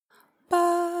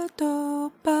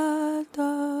ba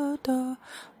do do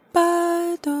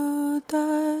ba do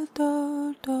da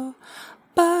do do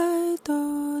ba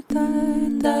do da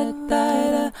da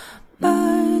da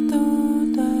ba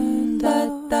do da da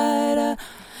da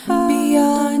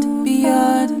beyond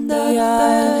beyond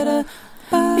beyond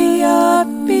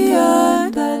beyond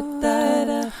beyond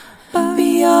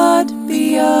beyond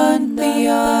beyond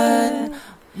beyond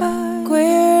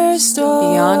queer stories.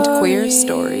 Beyond Queer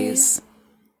Stories.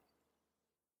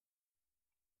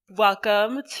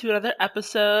 Welcome to another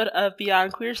episode of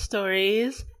Beyond Queer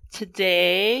Stories.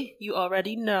 Today, you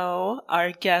already know,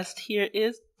 our guest here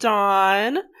is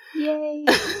Dawn. Yay!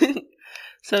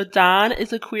 So Dawn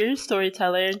is a queer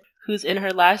storyteller who's in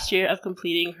her last year of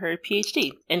completing her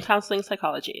PhD in counseling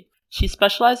psychology. She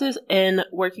specializes in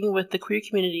working with the queer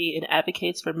community and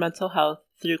advocates for mental health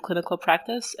through clinical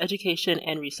practice, education,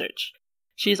 and research.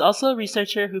 She is also a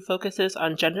researcher who focuses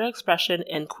on gender expression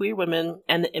in queer women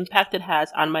and the impact it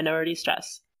has on minority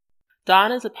stress.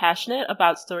 Dawn is passionate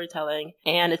about storytelling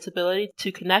and its ability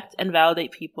to connect and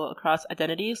validate people across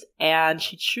identities, and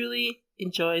she truly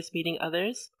enjoys meeting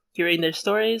others, hearing their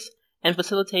stories, and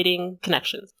facilitating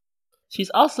connections. She's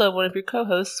also one of your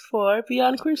co-hosts for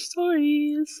Beyond Queer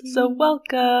Stories, so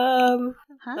welcome.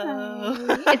 Hi.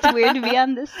 It's weird to be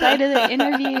on this side of the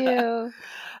interview.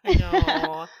 I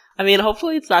know. I mean,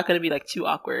 hopefully it's not going to be like too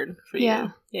awkward for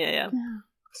you. Yeah.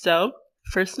 So,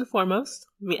 first and foremost,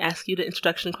 let me ask you the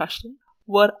introduction question.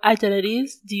 What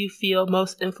identities do you feel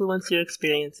most influence your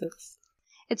experiences?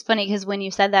 It's funny because when you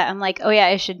said that, I'm like, oh yeah,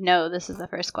 I should know this is the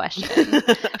first question.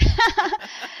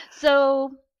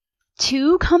 So,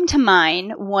 two come to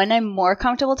mind. One I'm more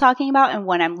comfortable talking about and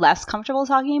one I'm less comfortable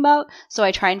talking about. So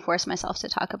I try and force myself to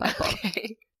talk about both.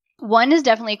 Okay. One is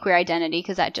definitely queer identity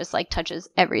because that just like touches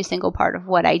every single part of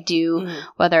what I do,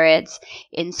 whether it's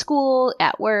in school,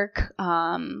 at work,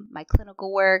 my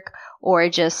clinical work, or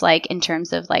just like in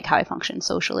terms of like how I function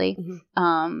socially.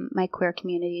 My queer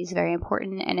community is very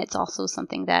important, and it's also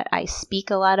something that I speak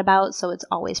a lot about, so it's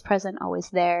always present, always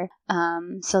there.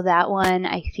 So that one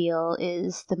I feel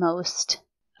is the most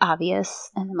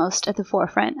obvious and the most at the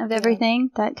forefront of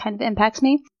everything that kind of impacts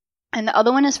me. And the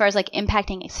other one, as far as like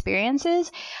impacting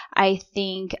experiences, I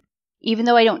think even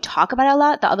though I don't talk about it a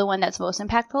lot, the other one that's most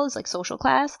impactful is like social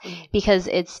class because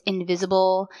it's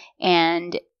invisible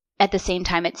and at the same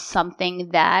time it's something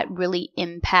that really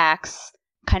impacts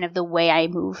kind of the way I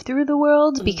move through the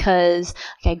world because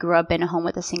like, I grew up in a home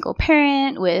with a single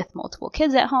parent with multiple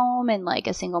kids at home and like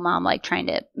a single mom like trying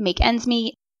to make ends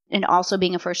meet. And also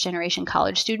being a first-generation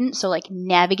college student, so like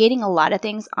navigating a lot of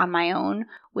things on my own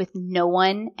with no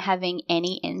one having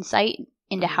any insight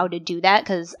into how to do that,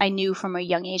 because I knew from a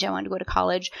young age I wanted to go to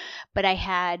college, but I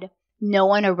had no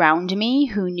one around me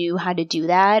who knew how to do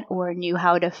that or knew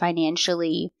how to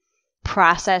financially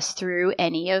process through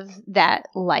any of that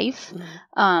life.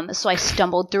 So I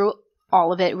stumbled through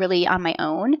all of it really on my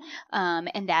own.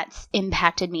 And that's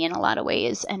impacted me in a lot of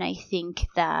ways. And I think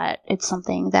that it's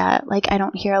something that like I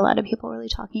don't hear a lot of people really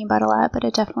talking about a lot, but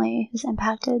it definitely has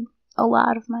impacted a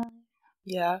lot of my life.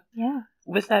 Yeah. Yeah.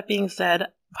 With that being said,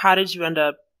 how did you end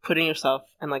up putting yourself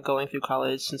and like going through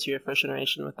college since you're first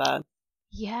generation with that?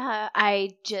 Yeah,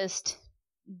 I just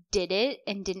did it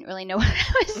and didn't really know what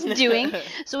I was doing.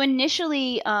 So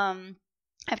initially,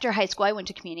 after high school, I went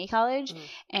to community college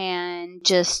and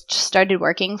just started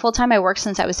working full-time. I worked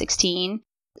since I was 16.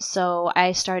 So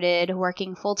I started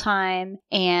working full-time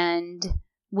and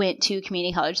went to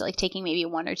community college, like taking maybe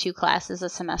 1 or 2 classes a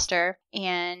semester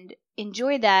and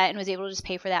enjoyed that and was able to just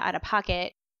pay for that out of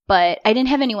pocket. But I didn't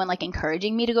have anyone like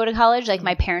encouraging me to go to college. Like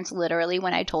my parents literally,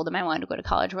 when I told them I wanted to go to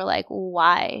college, were like,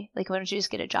 why? Like, why don't you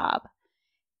just get a job?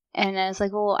 And I was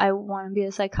like, well, I want to be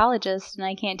a psychologist and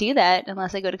I can't do that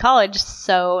unless I go to college.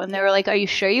 So, and they were like, are you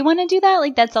sure you want to do that?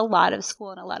 Like, that's a lot of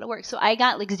school and a lot of work. So I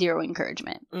got like zero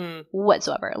encouragement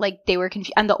whatsoever. Like they were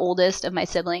confused. I'm the oldest of my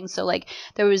siblings. So like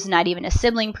there was not even a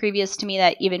sibling previous to me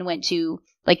that even went to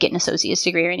like get an associate's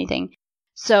degree or anything.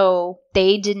 So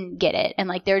they didn't get it. And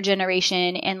like their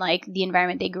generation and like the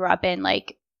environment they grew up in,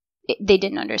 like they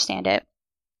didn't understand it.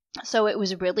 So it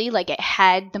was really like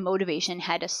the motivation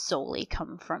had to solely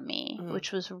come from me,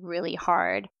 which was really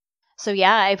hard. So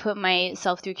yeah, I put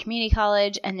myself through community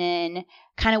college and then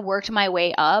kind of worked my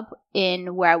way up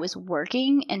in where I was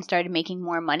working and started making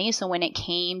more money. So when it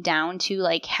came down to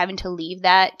like having to leave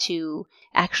that to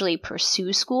actually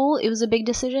pursue school, it was a big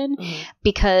decision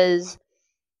because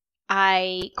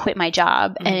I quit my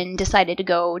job and decided to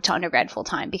go to undergrad full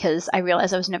time because I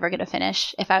realized I was never going to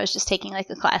finish if I was just taking like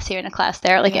a class here and a class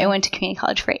there. Like I went to community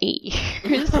college for 8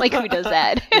 years. Like who does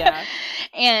that?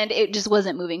 And it just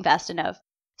wasn't moving fast enough.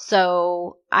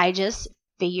 So I just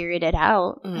figured it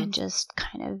out and just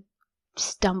kind of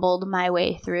stumbled my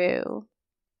way through.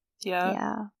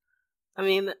 Yeah. I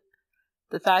mean,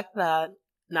 the fact that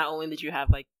not only did you have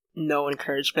like no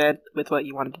encouragement with what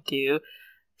you wanted to do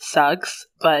sucks,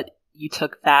 but you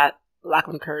took that lack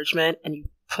of encouragement and you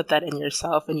put that in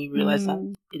yourself and you realized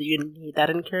that you didn't need that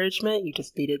encouragement. You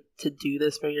just needed to do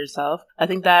this for yourself. I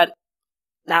think that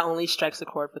not only strikes a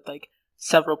chord with like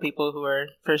several people who are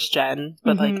first gen,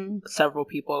 but like several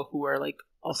people who are like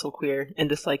also queer and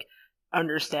just like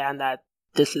understand that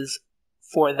this is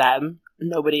for them,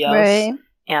 nobody else. Right.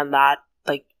 And that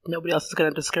like nobody else is going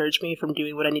to discourage me from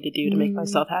doing what I need to do to make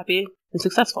myself happy and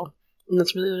successful. And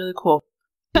that's really, really cool.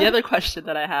 The other question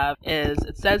that I have is,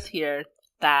 it says here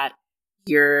that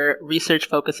your research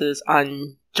focuses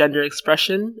on gender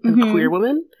expression in queer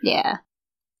women. Yeah.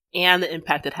 And the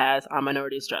impact it has on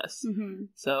minorities' dress.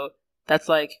 So that's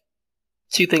like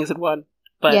two things in one.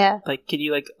 But like, can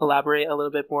you like elaborate a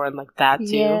little bit more on like that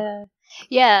too?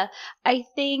 Yeah. I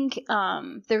think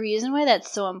the reason why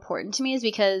that's so important to me is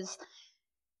because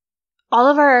all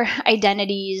of our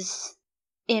identities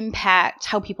impact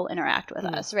how people interact with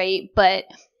us, right? But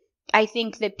I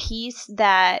think the piece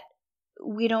that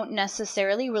we don't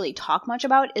necessarily really talk much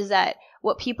about is that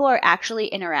what people are actually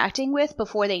interacting with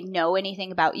before they know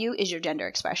anything about you is your gender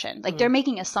expression. Like they're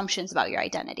making assumptions about your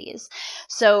identities.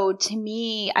 So to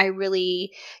me, I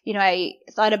really, I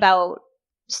thought about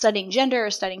studying gender or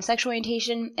studying sexual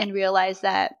orientation and realized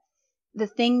that the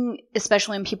thing,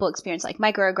 especially when people experience like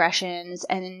microaggressions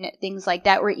and things like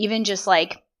that, or even just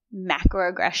like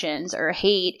macroaggressions or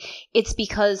hate, it's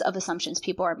because of assumptions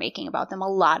people are making about them a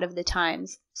lot of the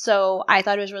times. So I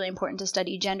thought it was really important to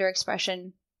study gender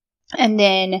expression and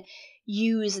then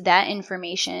use that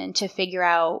information to figure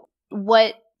out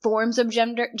what forms of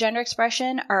gender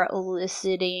expression are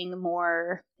eliciting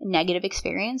more negative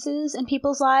experiences in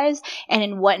people's lives and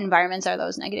in what environments are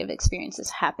those negative experiences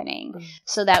happening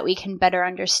so that we can better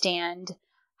understand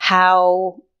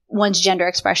how one's gender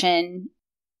expression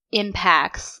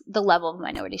impacts the level of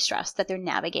minority stress that they're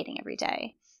navigating every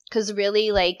day. Because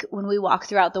really, like, when we walk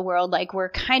throughout the world, like, we're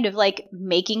kind of, like,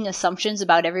 making assumptions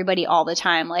about everybody all the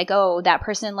time. Like, oh, that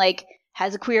person, like,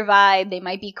 has a queer vibe, they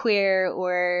might be queer,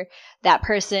 or that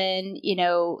person,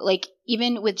 like,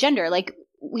 even with gender, like,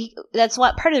 that's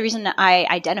what part of the reason that I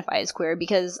identify as queer,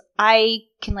 because I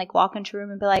can, like, walk into a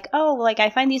room and be like, oh, like, I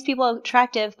find these people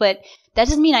attractive, but that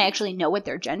doesn't mean I actually know what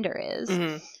their gender is.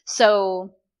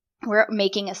 So we're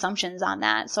making assumptions on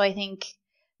that. So I think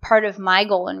part of my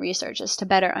goal in research is to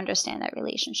better understand that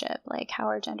relationship, like how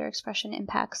our gender expression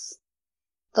impacts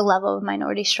the level of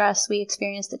minority stress we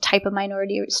experience, the type of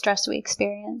minority stress we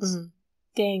experience.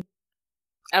 Dang.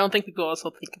 I don't think people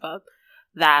also think about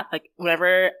that. Like,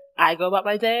 whenever I go about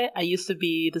my day, I used to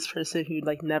be this person who,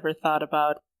 like, never thought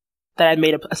about that I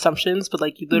made assumptions, but,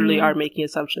 like, you literally are making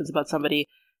assumptions about somebody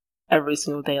every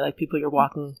single day, like people you're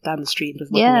walking down the street and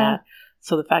just looking at.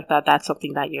 So the fact that that's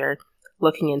something that you're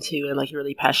looking into and like you're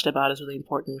really passionate about is really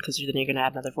important, because then you're going to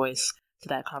add another voice to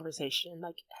that conversation,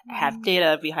 like have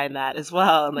data behind that as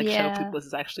well, and like show people this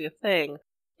is actually a thing.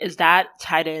 Is that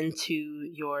tied into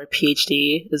your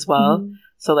PhD as well?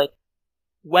 So like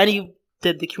when you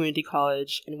did the community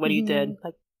college and when you did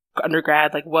like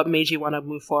undergrad, like what made you want to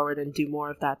move forward and do more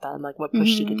of that then? Like what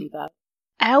pushed you to do that?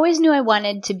 I always knew I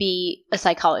wanted to be a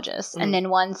psychologist. And then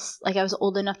once like I was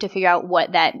old enough to figure out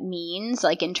what that means,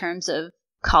 like in terms of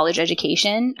college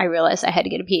education, I realized I had to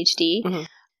get a PhD.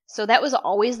 So that was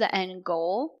always the end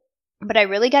goal. But I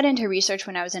really got into research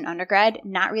when I was in undergrad,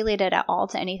 not related at all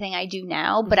to anything I do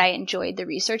now, but I enjoyed the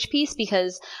research piece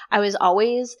because I was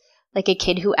always like a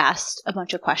kid who asked a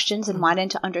bunch of questions and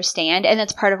wanted to understand. And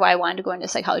that's part of why I wanted to go into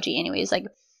psychology anyways. Like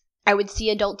I would see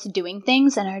adults doing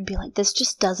things and I would be like, this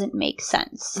just doesn't make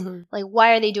sense. Like,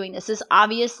 why are they doing this? This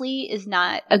obviously is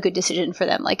not a good decision for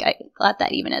them. Like I thought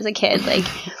that even as a kid, like,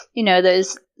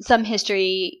 there's some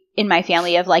history in my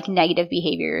family of like negative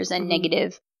behaviors and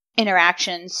negative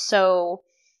interactions. So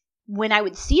when I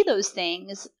would see those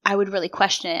things, I would really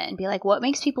question it and be like, what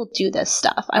makes people do this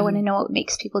stuff? I want to know what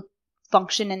makes people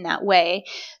function in that way.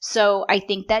 So I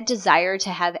think that desire to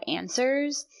have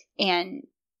answers, and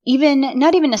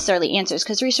not even necessarily answers,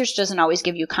 because research doesn't always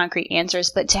give you concrete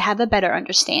answers, but to have a better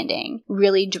understanding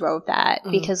really drove that.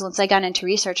 Because once I got into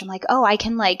research, I'm like, oh, I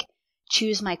can like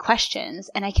choose my questions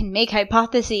and I can make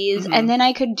hypotheses, and then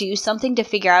I could do something to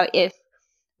figure out if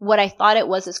what I thought it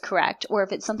was is correct, or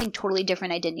if it's something totally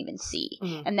different I didn't even see.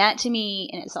 And that to me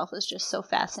in itself was just so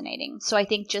fascinating. So I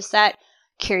think just that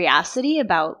curiosity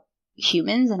about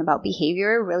humans and about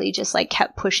behavior really just like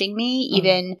kept pushing me,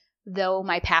 even though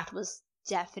my path was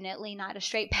definitely not a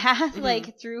straight path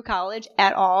like through college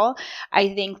at all.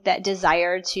 I think that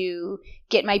desire to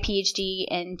get my PhD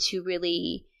and to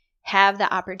really have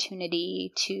the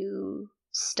opportunity to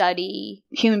study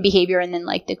human behavior and then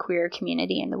like the queer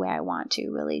community in the way I want to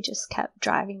really just kept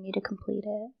driving me to complete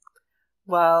it.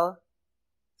 Well,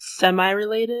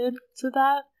 semi-related to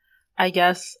that, I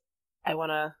guess I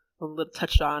want to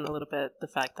touch on a little bit the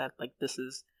fact that like this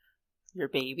is your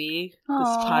baby, this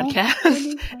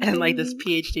podcast, and like this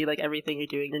PhD, like everything you're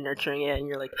doing, you're nurturing it, and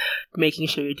you're like making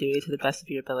sure you're doing it to the best of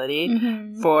your ability.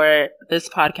 For this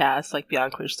podcast, like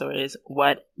Beyond Queer Stories,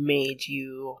 what made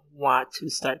you want to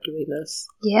start doing this?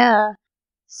 Yeah.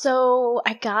 So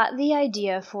I got the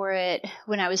idea for it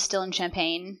when I was still in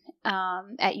Champaign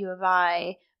at U of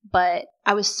I, but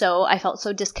I felt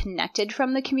so disconnected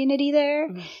from the community there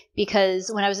because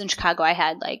when I was in Chicago, I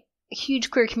had like a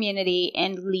huge queer community,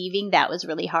 and leaving that was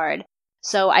really hard.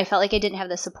 So I felt like I didn't have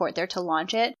the support there to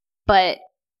launch it. But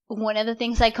one of the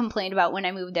things I complained about when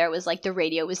I moved there was like the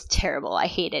radio was terrible. I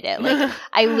hated it. Like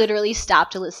I literally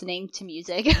stopped listening to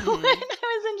music when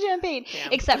I was in Champaign,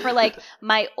 except for like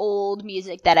my old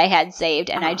music that I had saved,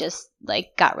 and I just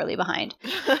like got really behind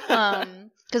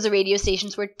because the radio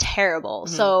stations were terrible.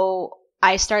 So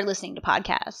I started listening to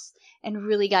podcasts and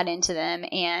really got into them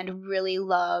and really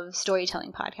love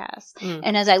storytelling podcasts.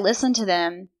 And as I listened to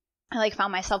them, I like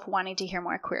found myself wanting to hear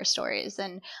more queer stories.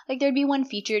 And like there'd be one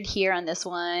featured here on this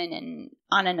one and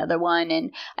on another one.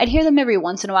 And I'd hear them every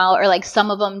once in a while, or like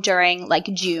some of them during like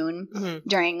June,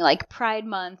 during like Pride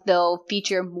Month, they'll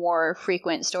feature more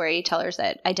frequent storytellers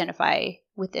that identify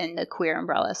within the queer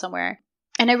umbrella somewhere.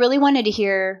 And I really wanted to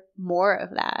hear more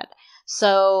of that.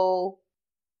 So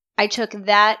I took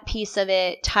that piece of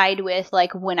it tied with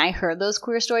like when I heard those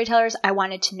queer storytellers, I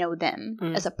wanted to know them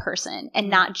as a person and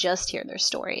not just hear their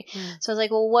story. So I was like,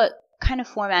 well, what kind of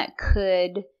format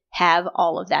could have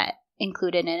all of that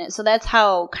included in it? So that's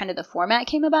how kind of the format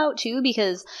came about too,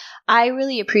 because I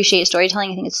really appreciate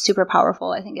storytelling. I think it's super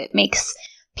powerful. I think it makes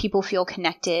people feel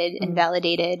connected and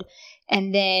validated.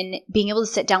 And then being able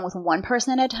to sit down with one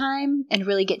person at a time and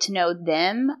really get to know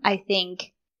them, I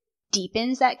think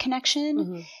deepens that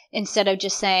connection instead of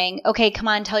just saying, okay, come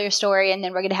on, tell your story, and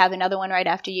then we're going to have another one right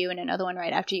after you and another one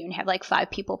right after you and have like 5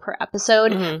 people per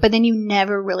episode. But then you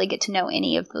never really get to know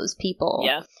any of those people.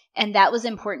 Yeah. And that was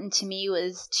important to me,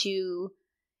 was to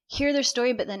hear their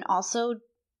story, but then also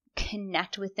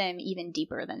connect with them even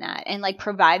deeper than that and like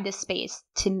provide the space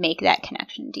to make that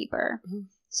connection deeper.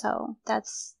 So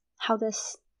that's how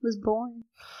this was born.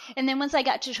 And then once I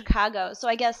got to Chicago, so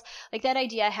I guess like that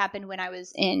idea happened when I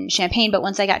was in Champaign, but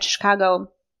once I got to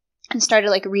Chicago and started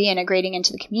like reintegrating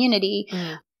into the community,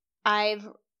 I've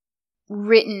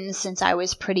written since I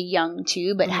was pretty young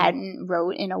too, but hadn't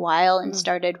wrote in a while, and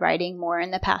started writing more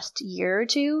in the past year or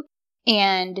two,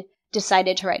 and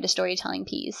decided to write a storytelling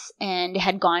piece, and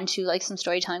had gone to like some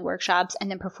storytelling workshops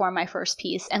and then perform my first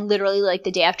piece. And literally like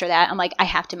the day after that, I'm like, I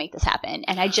have to make this happen.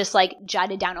 And I just like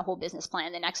jotted down a whole business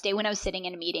plan. The next day when I was sitting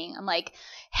in a meeting, I'm like,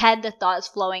 had the thoughts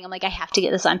flowing. I'm like, I have to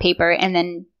get this on paper. And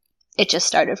then it just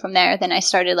started from there. Then I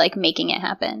started like making it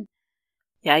happen.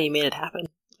 Yeah, you made it happen.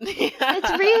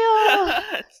 It's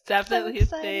real. It's definitely a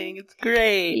thing. It's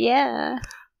great. Yeah.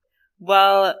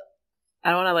 Well, I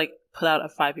don't want to like put out a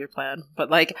 5-year plan, but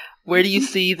like, where do you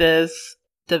see this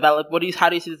develop? How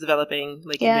do you see this developing?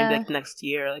 Like maybe like next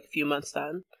year, like a few months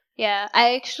then? Yeah,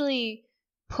 I actually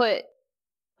put,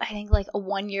 I think like a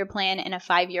 1-year plan and a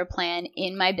 5-year plan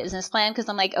in my business plan, because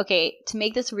I'm like, okay, to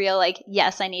make this real, like,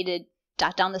 yes, I need to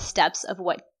jot down the steps of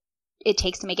what it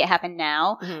takes to make it happen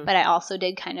now, but I also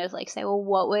did kind of like say, well,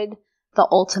 what would the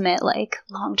ultimate like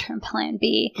long-term plan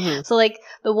be? So like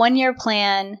the 1-year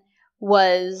plan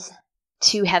was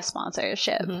to have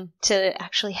sponsorship, to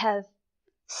actually have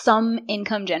some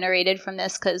income generated from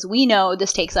this, because we know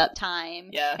this takes up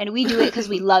time, and we do it because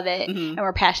we love it and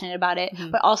we're passionate about it.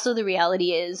 But also the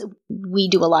reality is we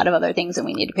do a lot of other things and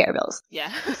we need to pay our bills.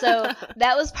 So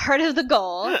that was part of the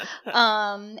goal.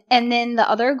 And then the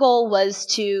other goal was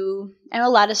to, I know a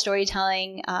lot of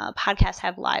storytelling podcasts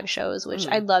have live shows, which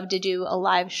I'd love to do a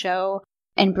live show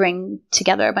and bring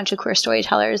together a bunch of queer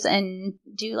storytellers and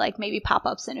do like maybe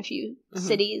pop-ups in a few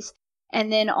cities.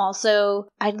 And then also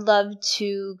I'd love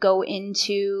to go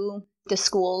into the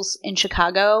schools in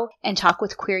Chicago and talk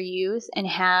with queer youth and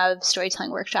have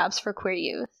storytelling workshops for queer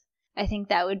youth. I think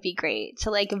that would be great to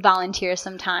like volunteer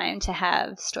some time to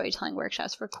have storytelling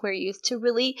workshops for queer youth, to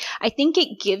really, I think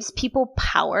it gives people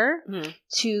power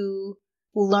to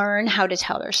learn how to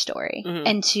tell their story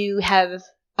and to have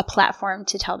a platform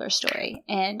to tell their story.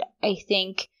 And I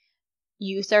think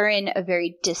youth are in a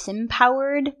very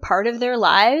disempowered part of their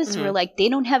lives where like they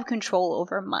don't have control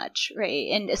over much, right?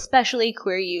 And especially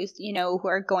queer youth, you know, who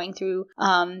are going through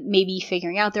maybe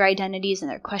figuring out their identities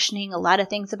and they're questioning a lot of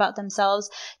things about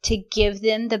themselves, to give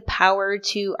them the power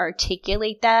to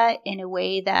articulate that in a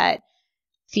way that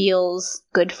feels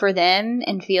good for them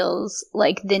and feels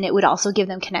like then it would also give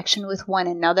them connection with one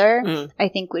another, I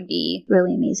think would be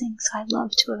really amazing. So I'd love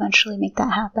to eventually make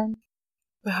that happen.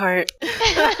 My heart.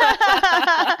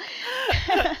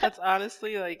 That's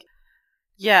honestly like,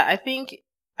 yeah, I think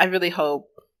I really hope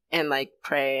and like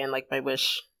pray and like my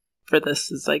wish for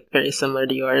this is like very similar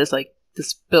to yours, like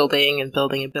this building a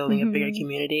bigger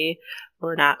community.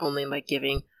 We're not only like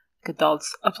giving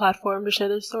adults a platform to share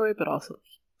their story, but also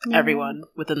everyone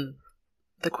within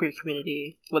the queer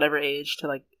community, whatever age, to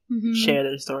like share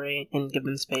their story and give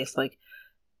them space, like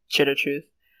share their truth.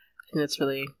 I think that's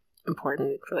really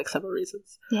important for like several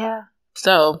reasons. Yeah.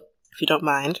 So, if you don't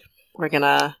mind, we're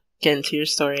gonna get into your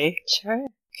story. Sure.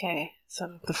 Okay,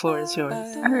 so the floor is yours.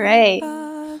 All right.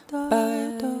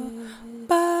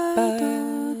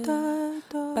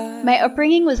 My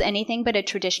upbringing was anything but a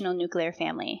traditional nuclear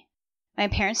family. My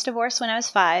parents divorced when I was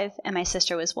 5, and my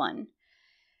sister was 1.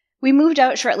 We moved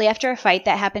out shortly after a fight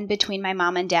that happened between my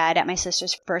mom and dad at my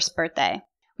sister's first birthday.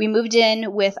 We moved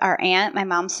in with our aunt, my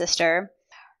mom's sister,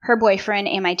 her boyfriend,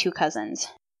 and my 2 cousins.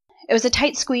 It was a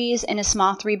tight squeeze in a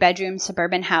small 3-bedroom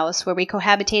suburban house where we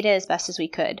cohabitated as best as we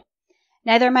could.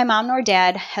 Neither my mom nor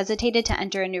dad hesitated to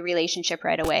enter a new relationship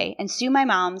right away, and Sue, my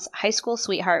mom's high school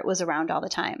sweetheart, was around all the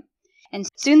time. And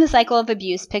soon the cycle of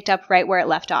abuse picked up right where it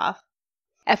left off.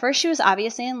 At first she was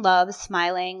obviously in love,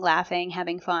 smiling, laughing,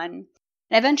 having fun.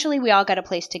 And eventually we all got a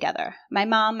place together. My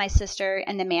mom, my sister,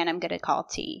 and the man I'm going to call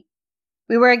T.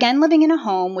 We were again living in a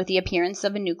home with the appearance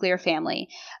of a nuclear family,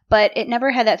 but it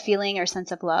never had that feeling or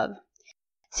sense of love.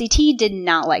 See, T did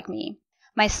not like me.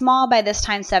 My small, by this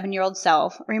time 7-year-old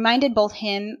self reminded both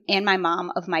him and my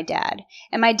mom of my dad,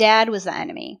 and my dad was the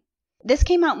enemy. This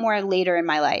came out more later in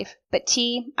my life, but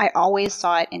T, I always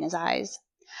saw it in his eyes.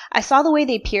 I saw the way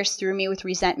they pierced through me with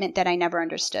resentment that I never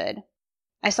understood.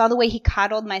 I saw the way he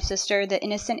coddled my sister, the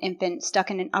innocent infant stuck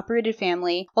in an uprooted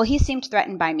family, while he seemed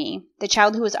threatened by me, the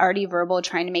child who was already verbal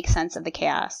trying to make sense of the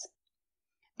chaos.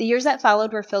 The years that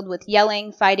followed were filled with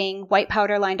yelling, fighting, white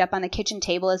powder lined up on the kitchen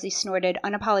table as he snorted,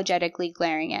 unapologetically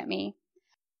glaring at me.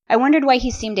 I wondered why he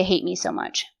seemed to hate me so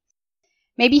much.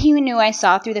 Maybe he knew I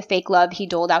saw through the fake love he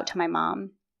doled out to my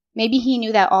mom. Maybe he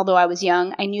knew that although I was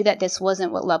young, I knew that this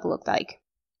wasn't what love looked like.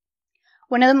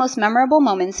 One of the most memorable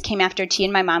moments came after T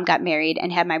and my mom got married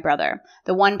and had my brother,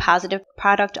 the one positive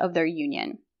product of their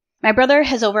union. My brother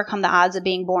has overcome the odds of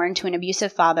being born to an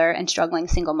abusive father and struggling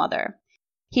single mother.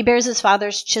 He bears his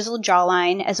father's chiseled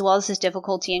jawline as well as his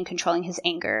difficulty in controlling his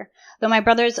anger, though my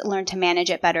brother's learned to manage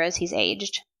it better as he's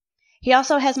aged. He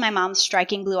also has my mom's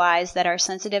striking blue eyes that are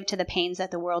sensitive to the pains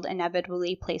that the world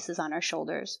inevitably places on our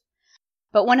shoulders.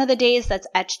 But one of the days that's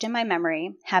etched in my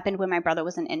memory happened when my brother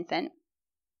was an infant.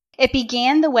 It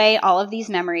began the way all of these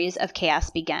memories of chaos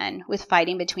began, with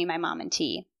fighting between my mom and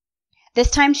T.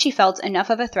 This time she felt enough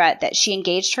of a threat that she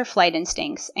engaged her flight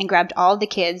instincts and grabbed all of the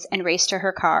kids and raced to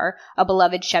her car, a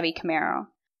beloved Chevy Camaro.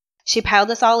 She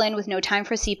piled us all in with no time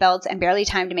for seatbelts and barely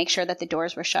time to make sure that the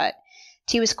doors were shut.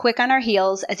 T was quick on our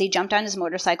heels as he jumped on his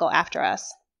motorcycle after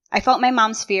us. I felt my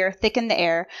mom's fear thick in the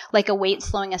air, like a weight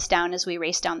slowing us down as we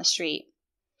raced down the street.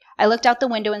 I looked out the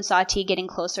window and saw T getting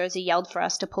closer as he yelled for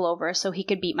us to pull over so he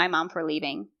could beat my mom for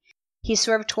leaving. He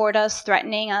swerved toward us,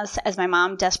 threatening us as my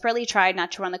mom desperately tried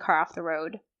not to run the car off the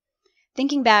road.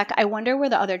 Thinking back, I wonder where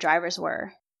the other drivers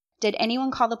were. Did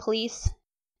anyone call the police?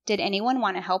 Did anyone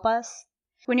want to help us?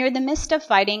 When you're in the midst of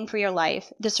fighting for your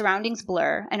life, the surroundings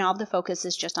blur and all of the focus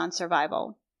is just on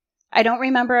survival. I don't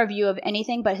remember a view of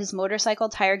anything but his motorcycle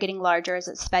tire getting larger as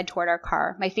it sped toward our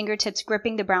car, my fingertips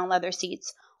gripping the brown leather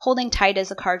seats, holding tight as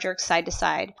the car jerked side to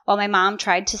side, while my mom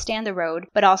tried to stay on the road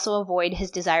but also avoid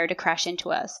his desire to crash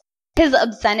into us, his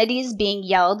obscenities being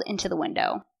yelled into the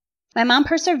window. My mom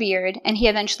persevered, and he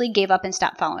eventually gave up and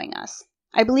stopped following us.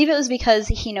 I believe it was because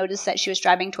he noticed that she was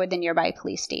driving toward the nearby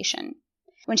police station.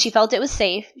 When she felt it was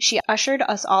safe, she ushered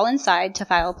us all inside to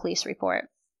file a police report.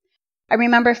 I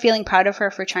remember feeling proud of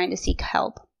her for trying to seek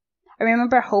help. I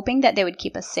remember hoping that they would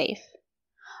keep us safe.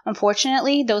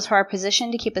 Unfortunately, those who are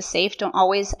positioned to keep us safe don't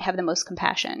always have the most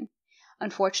compassion.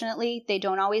 Unfortunately, they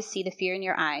don't always see the fear in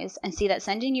your eyes and see that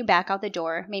sending you back out the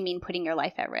door may mean putting your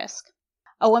life at risk.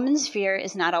 A woman's fear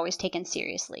is not always taken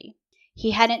seriously.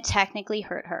 He hadn't technically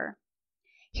hurt her.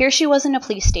 Here she was in a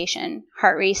police station,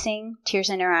 heart racing, tears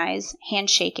in her eyes,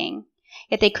 hands shaking,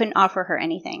 yet they couldn't offer her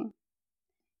anything.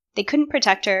 They couldn't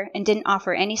protect her and didn't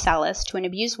offer any solace to an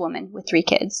abused woman with 3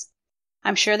 kids.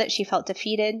 I'm sure that she felt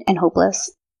defeated and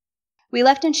hopeless. We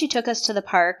left and she took us to the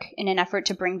park in an effort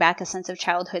to bring back a sense of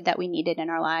childhood that we needed in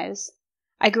our lives.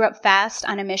 I grew up fast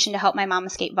on a mission to help my mom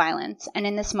escape violence, and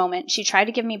in this moment, she tried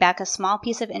to give me back a small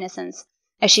piece of innocence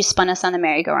as she spun us on the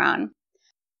merry-go-round.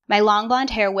 My long blonde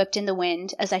hair whipped in the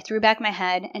wind as I threw back my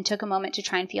head and took a moment to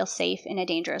try and feel safe in a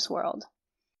dangerous world.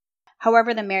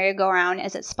 However, the merry-go-round,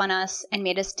 as it spun us and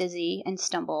made us dizzy and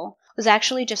stumble, was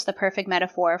actually just the perfect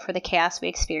metaphor for the chaos we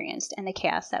experienced and the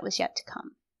chaos that was yet to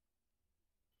come.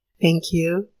 Thank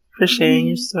you for sharing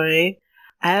your story.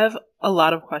 I have a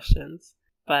lot of questions,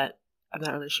 but I'm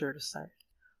not really sure where to start.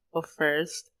 Well,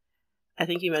 first, I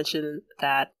think you mentioned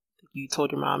that you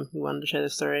told your mom you wanted to share the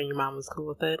story and your mom was cool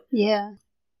with it. Yeah.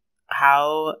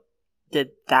 How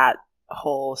did that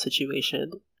whole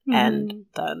situation end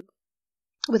then?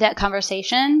 With that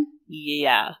conversation?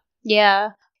 Yeah. Yeah.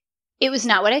 It was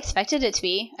not what I expected it to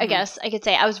be, I guess I could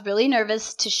say. I was really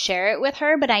nervous to share it with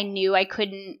her, but I knew I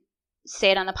couldn't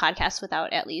say it on the podcast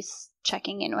without at least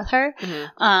checking in with her,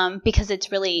 because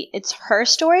it's her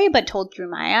story, but told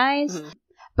through my eyes.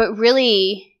 But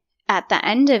really, at the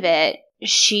end of it,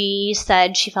 she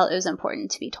said she felt it was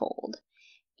important to be told.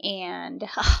 And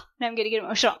now I'm going to get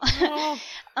emotional.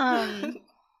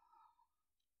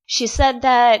 She said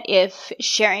that if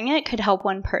sharing it could help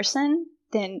one person,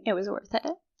 then it was worth it.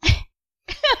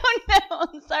 Oh no,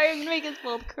 I'm sorry, I'm going to make us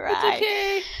both cry. It's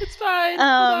okay, it's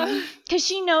fine. Because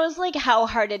she knows like how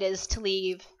hard it is to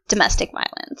leave domestic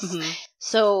violence.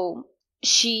 So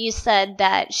she said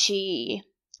that she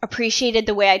appreciated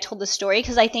the way I told the story,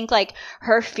 because I think like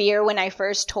her fear when I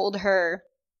first told her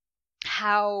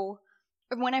that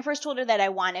I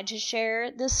wanted to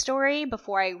share this story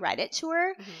before I read it to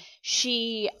her,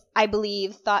 she, I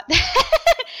believe, thought that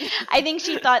I think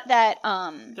she thought that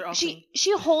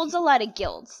she holds a lot of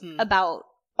guilt about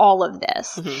all of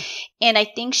this. And I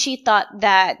think she thought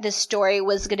that the story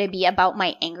was going to be about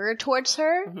my anger towards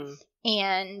her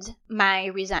and my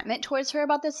resentment towards her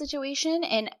about the situation.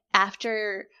 And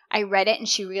after I read it and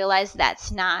she realized that's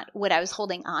not what I was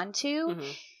holding on to,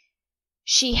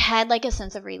 she had like a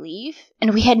sense of relief.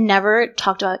 And we had never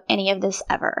talked about any of this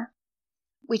ever.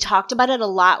 We talked about it a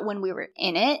lot when we were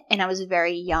in it, and I was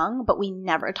very young, but we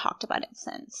never talked about it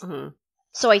since.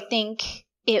 So I think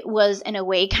it was, in a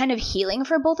way, kind of healing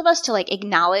for both of us to like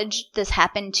acknowledge this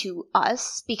happened to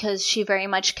us, because she very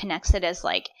much connects it as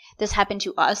like, this happened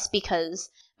to us because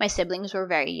my siblings were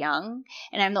very young,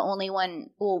 and I'm the only one.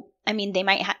 Well, I mean,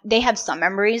 they have some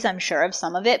memories, I'm sure, of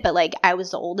some of it, but like I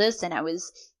was the oldest, and I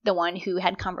was the one who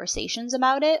had conversations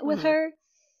about it with her.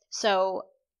 So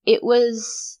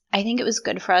I think it was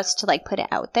good for us to like put it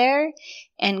out there,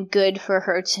 and good for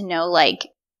her to know like,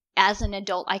 as an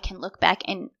adult, I can look back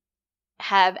and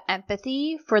have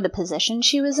empathy for the position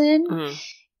she was in,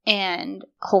 and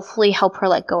hopefully help her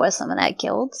let go of some of that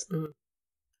guilt.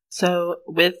 So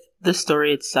with the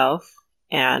story itself,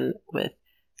 and with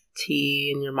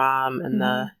T and your mom and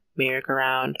the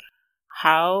merry-go-round,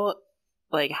 how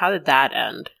did that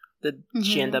end? Did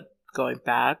she end up going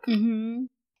back?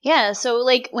 Yeah, so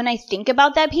like when I think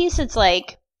about that piece, it's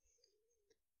like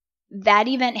that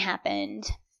event happened,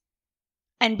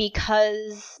 and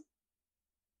because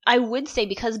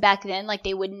back then like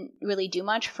they wouldn't really do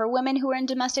much for women who were in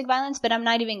domestic violence, but I'm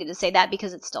not even going to say that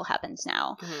because it still happens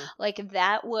now. Like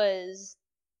that was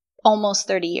almost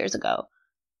 30 years ago.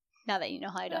 Now that you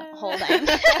know how to hold on.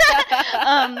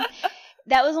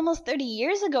 That was almost 30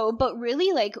 years ago, but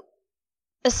really like,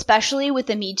 especially with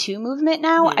the Me Too movement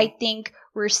now, I think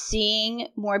we're seeing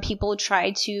more people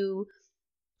try to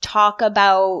talk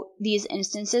about these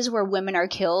instances where women are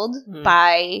killed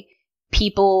by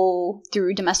people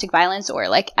through domestic violence, or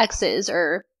like exes,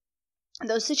 or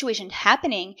those situations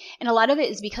happening. And a lot of it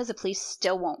is because the police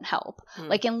still won't help.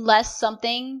 Like unless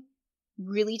something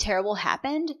really terrible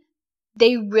happened,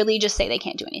 they really just say they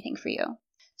can't do anything for you.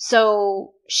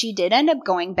 So she did end up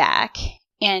going back.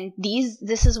 And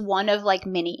this is one of like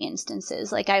many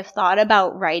instances. Like I've thought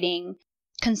about writing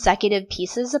consecutive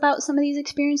pieces about some of these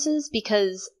experiences,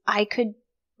 because I could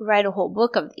write a whole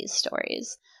book of these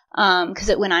stories, because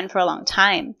it went on for a long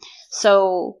time.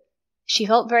 So she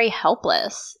felt very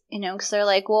helpless, because they're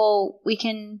like, well, we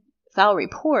can file a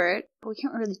report, but we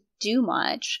can't really do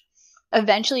much.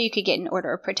 Eventually you could get an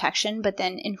order of protection, but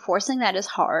then enforcing that is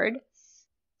hard,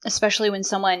 especially when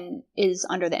someone is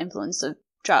under the influence of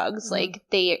drugs. Like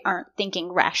they aren't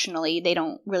thinking rationally. They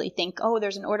don't really think, oh,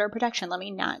 there's an order of protection, let me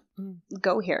not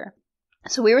go here.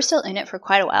 So we were still in it for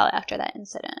quite a while after that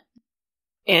incident.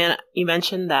 And you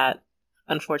mentioned that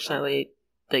unfortunately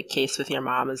the case with your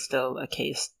mom is still a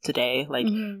case today. Like,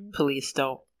 police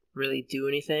don't really do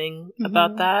anything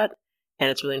about that, and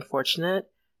it's really unfortunate.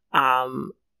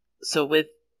 So with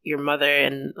your mother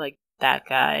and, like, that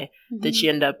guy, did she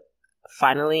end up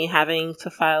finally having to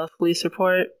file a police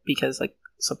report because, like,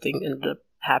 something ended up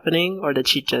happening, or did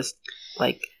she just,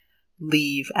 like,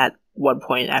 leave at one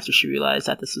point after she realized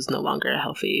that this was no longer a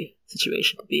healthy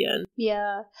situation to be in?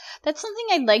 Yeah, that's something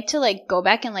I'd like to, like, go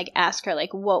back and, like, ask her,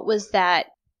 like, what was that?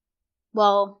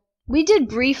 Well, we did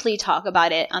briefly talk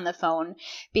about it on the phone,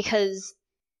 because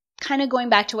kind of going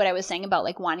back to what I was saying about,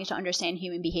 like, wanting to understand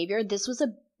human behavior, this was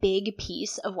a big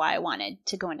piece of why I wanted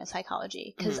to go into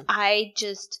psychology, because I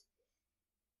just,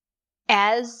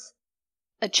 as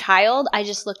a child, I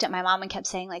just looked at my mom and kept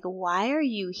saying, like, why are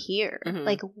you here?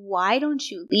 Like, why don't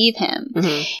you leave him?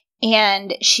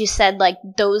 And she said, like,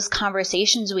 those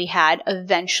conversations we had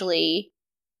eventually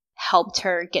helped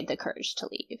her get the courage to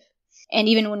leave. And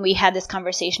even when we had this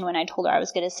conversation, when I told her I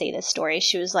was going to say this story,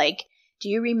 she was like, do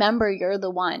you remember you're the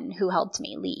one who helped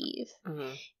me leave?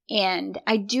 And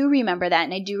I do remember that,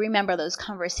 and I do remember those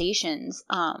conversations.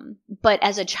 But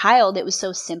as a child, it was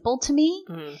so simple to me,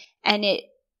 and it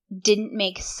didn't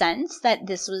make sense that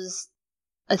this was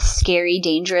a scary,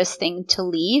 dangerous thing to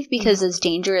leave, because as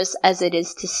dangerous as it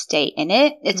is to stay in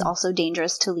it, it's also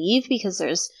dangerous to leave, because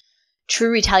there's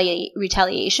true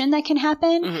retaliation that can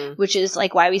happen, which is,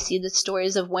 like, why we see the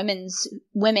stories of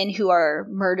women who are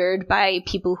murdered by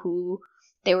people who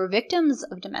they were victims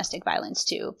of domestic violence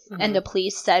too. And the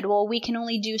police said, well, we can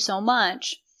only do so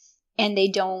much, and they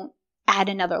don't add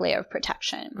another layer of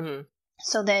protection.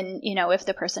 So then, you know, if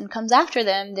the person comes after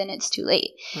them, then it's too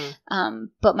late.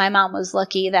 But my mom was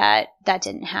lucky that that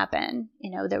didn't happen.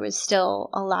 You know, there was still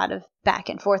a lot of back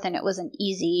and forth, and it wasn't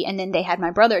easy. And then they had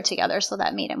my brother together, so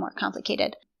that made it more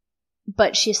complicated.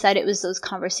 But she said it was those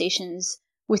conversations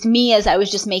with me, as I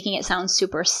was just making it sound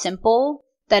super simple,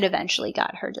 that eventually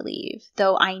got her to leave.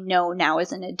 Though I know now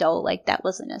as an adult, like, that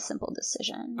wasn't a simple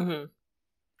decision.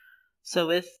 So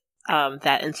with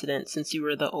that incident, since you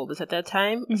were the oldest at that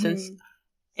time, since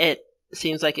it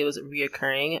seems like it was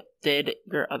reoccurring, did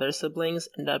your other siblings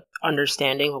end up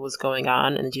understanding what was going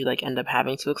on, and did you, like, end up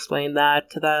having to explain that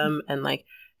to them, and, like,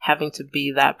 having to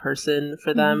be that person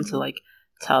for them to, like,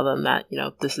 tell them that, you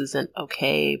know, this isn't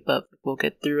okay, but we'll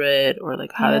get through it? Or,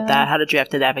 like, how did you have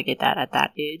to navigate that at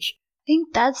that age? I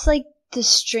think that's, like, the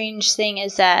strange thing,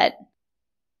 is that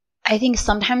I think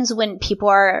sometimes when people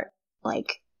are,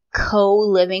 like,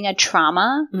 co-living a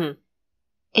trauma,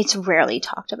 it's rarely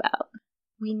talked about.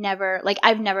 We never, like,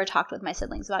 I've never talked with my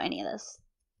siblings about any of this,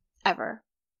 ever.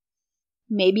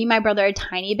 Maybe my brother a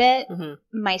tiny bit,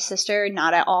 my sister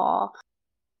not at all.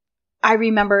 I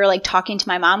remember, like, talking to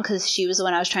my mom, because she was the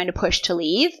one I was trying to push to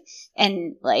leave.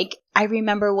 And, like, I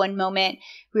remember one moment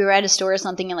we were at a store or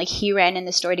something, and, like, he ran in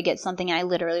the store to get something, and I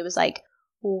literally was like,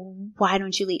 why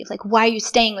don't you leave? Like, why are you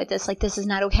staying with this? Like, this is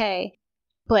not okay.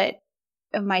 But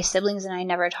my siblings and I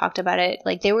never talked about it.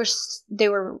 Like, they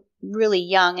were really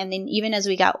young. And then even as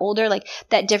we got older, like,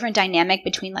 that different dynamic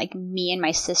between, like, me and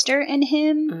my sister and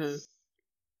him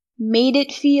made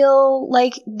it feel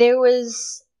like there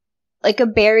was, like, a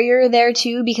barrier there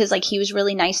too, because, like, he was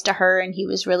really nice to her, and he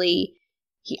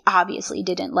obviously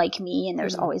didn't like me, and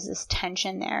there's always this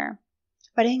tension there.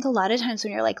 But I think a lot of times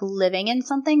when you're, like, living in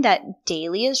something that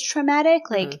daily is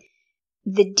traumatic, like,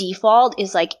 the default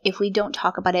is, like, if we don't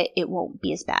talk about it, it won't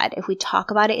be as bad. If we talk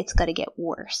about it, it's going to get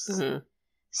worse.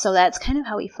 So that's kind of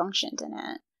how we functioned in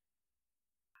it.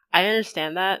 I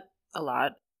understand that a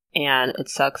lot, and it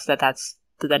sucks that that's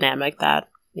the dynamic that,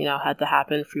 you know, had to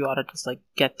happen for you all to just, like,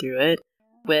 get through it.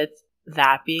 With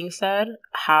that being said,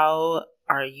 how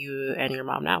are you and your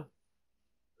mom now?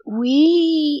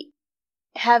 We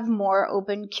have more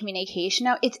open communication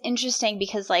now. It's interesting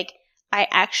because, like, I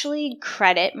actually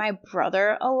credit my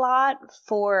brother a lot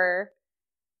for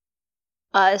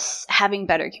us having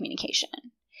better communication,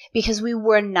 because we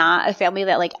were not a family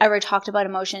that, like, ever talked about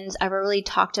emotions, ever really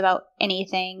talked about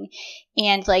anything.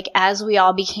 And, like, as we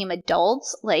all became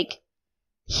adults, like,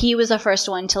 he was the first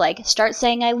one to, like, start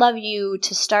saying I love you,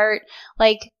 to start,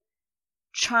 like,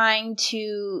 trying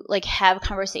to, like, have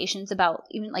conversations about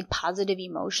even, like, positive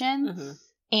emotion.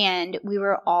 And we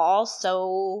were all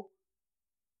so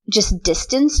just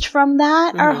distanced from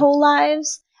that our whole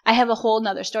lives. I have a whole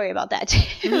nother story about that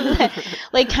too that,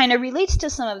 like, kind of relates to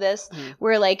some of this,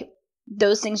 where, like,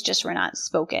 those things just were not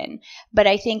spoken. But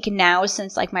I think now,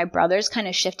 since, like, my brother's kind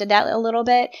of shifted that a little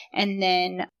bit, and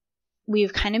then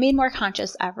we've kind of made more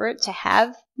conscious effort to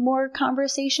have more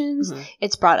conversations,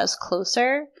 it's brought us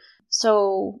closer.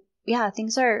 So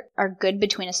things are good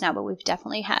between us now, but we've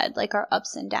definitely had like our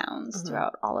ups and downs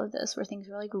throughout all of this where things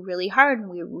were like really hard and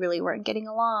we really weren't getting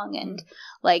along and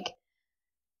like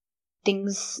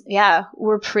things,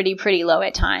 were pretty low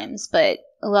at times, but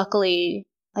luckily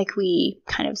like we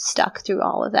kind of stuck through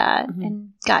all of that and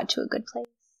got to a good place.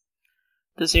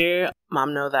 Does your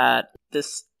mom know that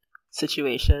this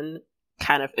situation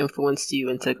kind of influenced you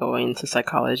into going into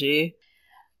psychology?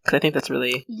 Because I think that's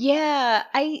really... Yeah,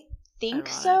 I think ironic.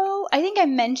 so. I think I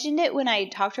mentioned it when I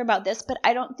talked to her about this, but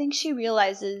I don't think she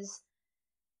realizes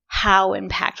how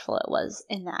impactful it was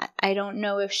in that. I don't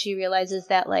know if she realizes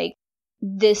that, like,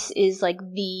 this is, like,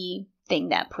 the thing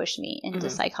that pushed me into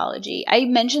psychology. I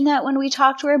mentioned that when we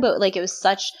talked to her, but, like, it was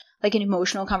such, like, an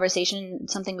emotional conversation,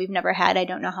 something we've never had. I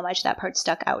don't know how much that part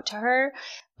stuck out to her,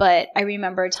 but I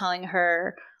remember telling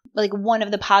her, like, one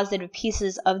of the positive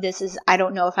pieces of this is I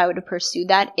don't know if I would have pursued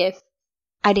that if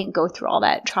I didn't go through all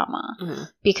that trauma,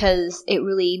 because it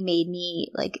really made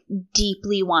me, like,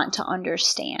 deeply want to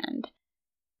understand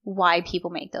why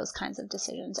people make those kinds of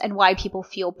decisions and why people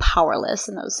feel powerless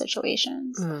in those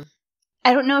situations.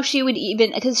 I don't know if she would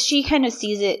even, because she kind of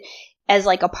sees it as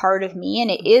like a part of me, and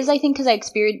it is, I think, because I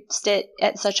experienced it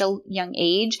at such a young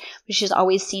age, but she's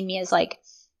always seen me as like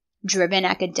driven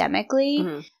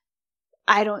academically.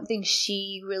 I don't think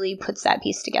she really puts that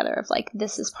piece together of like,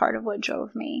 this is part of what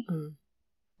drove me.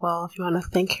 Well, if you want to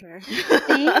thank her.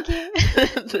 Thank you.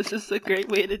 This is a great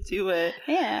way to do it.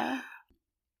 Yeah.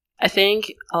 I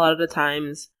think a lot of the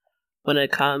times when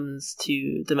it comes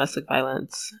to domestic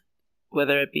violence,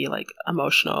 whether it be like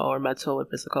emotional or mental or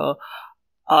physical,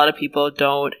 a lot of people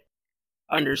don't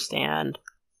understand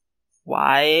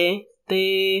why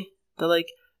the like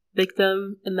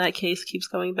victim in that case keeps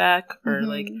going back, or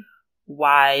like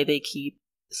why they keep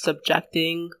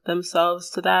subjecting themselves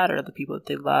to that, or the people that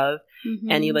they love.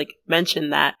 And you like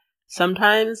mentioned that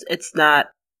sometimes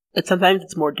sometimes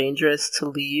it's more dangerous to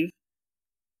leave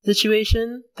the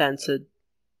situation than to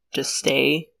just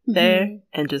stay there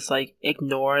and just like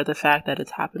ignore the fact that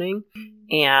it's happening.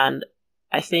 And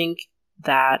I think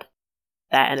that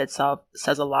in itself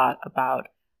says a lot about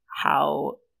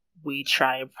how we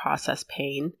try and process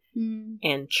pain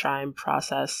and try and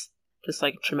process just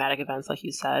like traumatic events, like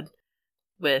you said,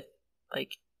 with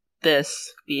like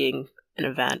this being an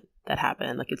event that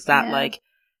happened. Like, it's not like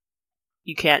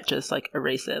you can't just like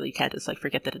erase it. You can't just like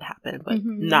forget that it happened, but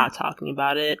not talking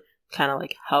about it kind of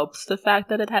like helps the fact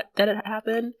that it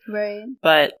happened. Right.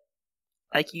 But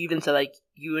like you even said, like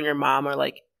you and your mom are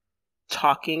like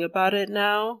talking about it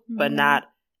now, but not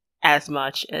as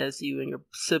much as you and your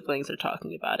siblings are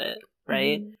talking about it,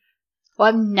 right? Well,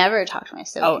 I've never talked to my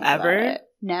siblings. Oh, ever? About it.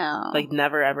 No. Like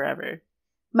never, ever, ever.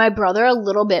 My brother a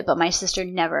little bit, but my sister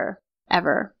never,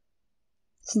 ever.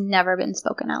 It's never been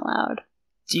spoken out loud.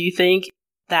 Do you think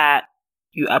that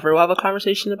you ever will have a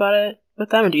conversation about it with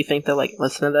them? Or do you think they'll like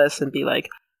listen to this and be like,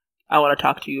 I want to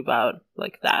talk to you about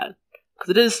like that? Because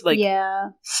it is like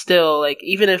still like,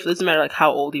 even if it doesn't matter like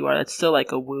how old you are, that's still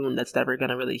like a wound that's never going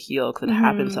to really heal because it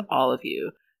happens to all of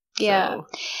you. Yeah. So.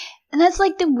 And that's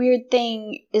like the weird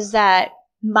thing is that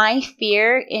my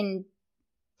fear in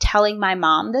telling my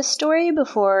mom this story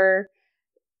before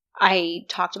I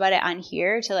talked about it on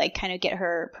here to like kind of get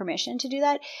her permission to do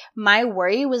that, my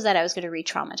worry was that I was going to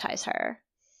re-traumatize her.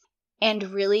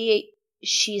 And really,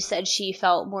 she said she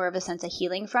felt more of a sense of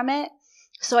healing from it.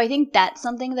 So I think that's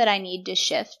something that I need to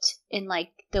shift in like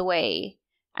the way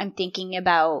I'm thinking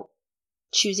about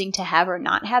choosing to have or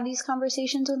not have these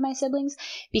conversations with my siblings,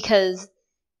 because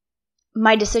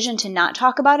my decision to not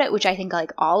talk about it, which I think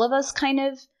like all of us kind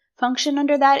of function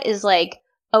under that, is like,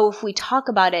 oh, if we talk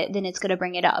about it, then it's going to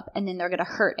bring it up and then they're going to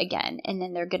hurt again. And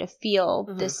then they're going to feel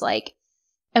this like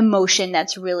emotion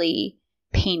that's really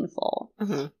painful.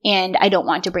 And I don't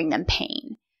want to bring them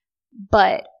pain.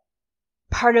 But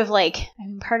part of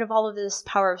all of this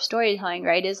power of storytelling,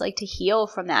 right, is like to heal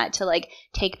from that, to like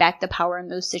take back the power in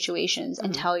those situations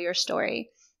and tell your story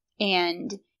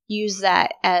and use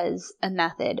that as a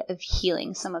method of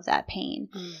healing some of that pain.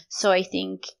 So I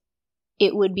think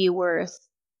it would be worth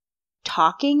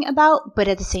talking about, but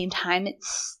at the same time,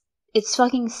 it's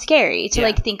fucking scary to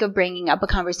like think of bringing up a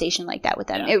conversation like that with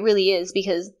them. It really is,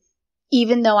 because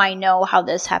even though I know how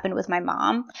this happened with my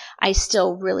mom, I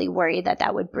still really worry that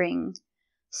that would bring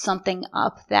something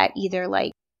up that either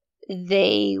like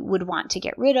they would want to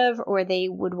get rid of, or they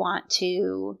would want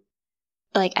to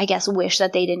like, I guess, wish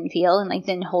that they didn't feel and like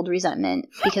then hold resentment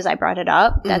because I brought it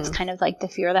up. That's kind of like the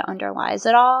fear that underlies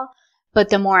it all. But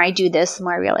the more I do this, the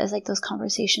more I realize like those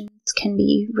conversations can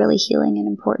be really healing and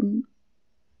important.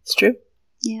 It's true.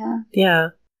 Yeah. Yeah.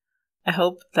 I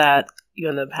hope that you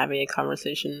end up having a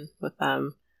conversation with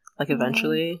them like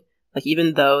eventually. Like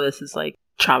even though this is like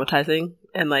traumatizing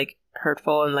and like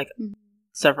hurtful and like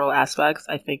several aspects,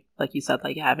 I think like you said,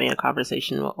 like having a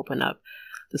conversation will open up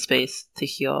the space to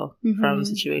heal from the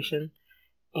situation,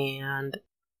 and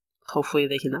hopefully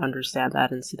they can understand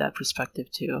that and see that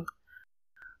perspective too.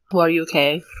 Well, are you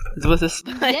okay? Was this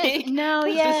like, no,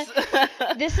 yeah.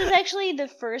 This is actually the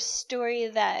first story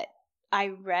that I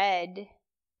read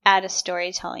at a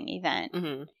storytelling event.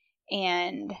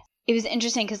 And it was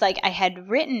interesting because like I had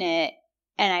written it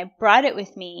and I brought it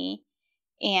with me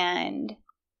and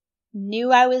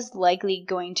knew I was likely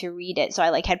going to read it. So I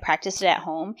like had practiced it at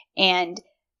home and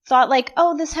thought like,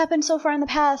 oh, this happened so far in the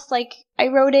past. Like I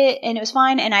wrote it and it was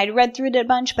fine. And I'd read through it a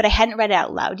bunch, but I hadn't read it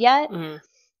out loud yet.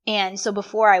 And so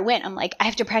before I went, I'm like, I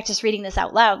have to practice reading this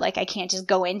out loud. Like I can't just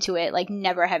go into it like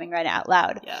never having read it out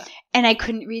loud. Yeah. And I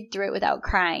couldn't read through it without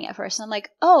crying at first. And I'm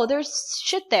like, oh, there's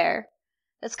shit there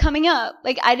that's coming up.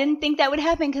 Like I didn't think that would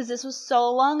happen because this was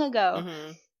so long ago.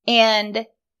 And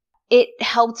it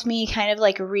helped me kind of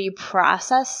like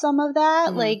reprocess some of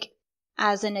that like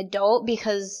as an adult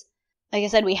because like I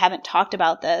said, we haven't talked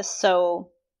about this.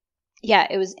 So yeah,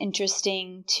 it was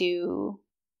interesting to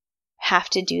have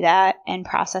to do that and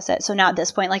process it. So now at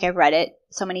this point, like I've read it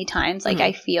so many times, like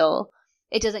I feel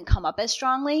it doesn't come up as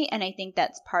strongly. And I think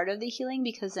that's part of the healing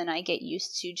because then I get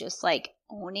used to just like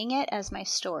owning it as my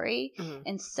story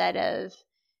instead of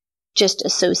just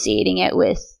associating it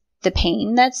with the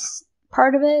pain that's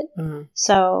part of it.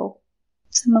 So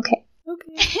I'm okay.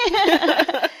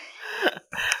 Okay.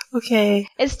 Okay.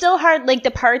 It's still hard. Like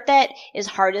the part that is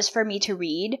hardest for me to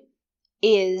read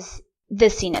is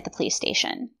the scene at the police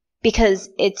station. Because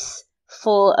it's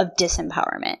full of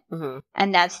disempowerment.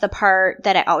 And that's the part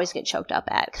that I always get choked up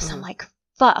at. Because I'm like,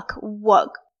 fuck,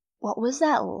 what was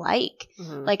that like?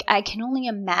 Like, I can only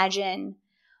imagine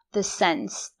the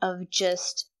sense of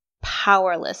just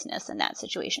powerlessness in that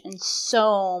situation. And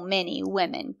so many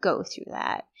women go through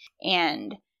that.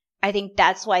 And I think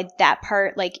that's why that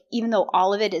part, like, even though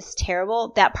all of it is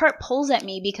terrible, that part pulls at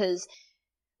me because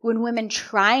when women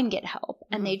try and get help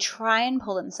and they try and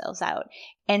pull themselves out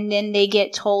and then they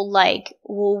get told like,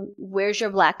 well, where's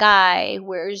your black eye?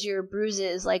 Where's your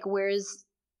bruises? Like, where's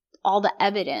all the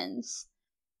evidence?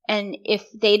 And if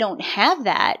they don't have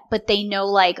that, but they know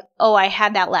like, oh, I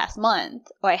had that last month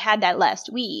or I had that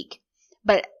last week,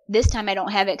 but this time I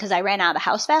don't have it because I ran out of the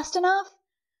house fast enough.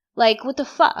 Like, what the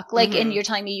fuck? Like, and you're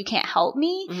telling me you can't help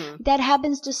me? That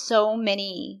happens to so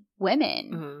many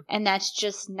women. And that's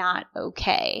just not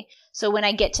okay. So when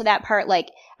I get to that part, like,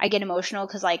 I get emotional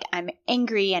because, like, I'm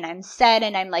angry and I'm sad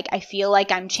and I'm like, I feel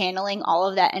like I'm channeling all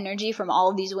of that energy from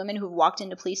all of these women who walked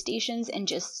into police stations and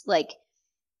just, like,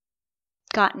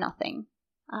 got nothing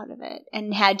out of it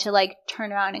and had to, like,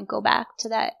 turn around and go back to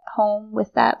that home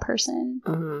with that person.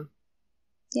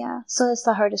 Yeah, so that's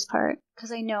the hardest part because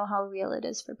I know how real it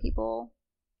is for people.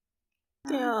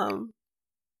 Damn.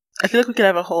 I feel like we could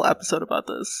have a whole episode about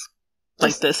this.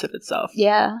 Like this in itself.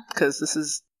 Yeah. Because this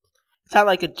is, it's not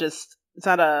like it's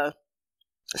not a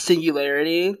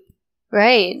singularity.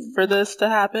 Right. For this to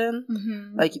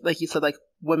happen. Like you said, like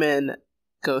women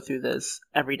go through this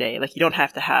every day. Like you don't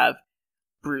have to have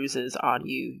bruises on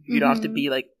you. You don't have to be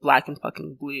like black and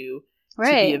fucking blue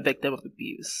to be a victim of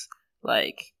abuse.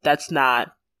 Like that's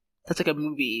like a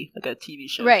movie, like a TV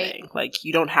show thing. Like,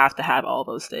 you don't have to have all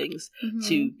those things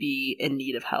to be in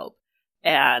need of help.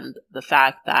 And the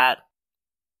fact that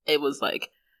it was,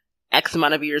 like, X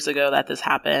amount of years ago that this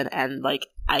happened, and, like,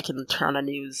 I can turn on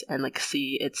the news and, like,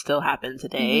 see it still happen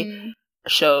today,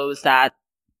 shows that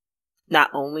not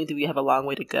only do we have a long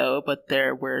way to go, but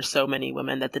there were so many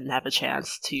women that didn't have a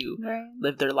chance to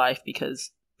live their life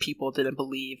because people didn't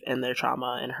believe in their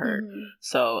trauma and hurt.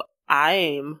 So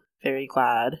I'm very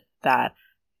glad that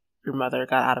your mother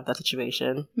got out of that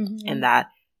situation and that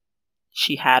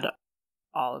she had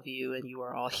all of you and you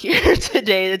are all here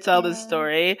today to tell this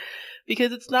story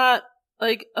because it's not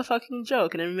like a fucking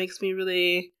joke and it makes me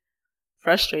really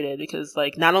frustrated because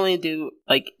like not only do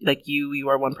like you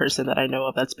are one person that I know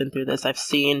of that's been through this. I've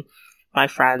seen my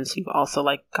friends who've also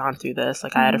like gone through this.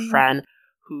 Like I had a friend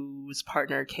whose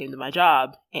partner came to my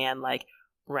job and like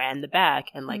ran the back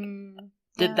and like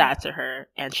did that to her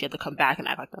and she had to come back and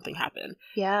act like nothing happened.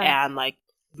 And like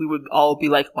we would all be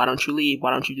like, why don't you leave?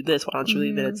 Why don't you do this? Why don't you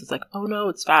leave? And it's just like, oh no,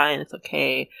 it's fine. It's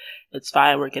okay. It's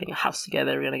fine. We're getting a house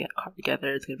together. We're going to get a car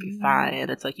together. It's going to be fine.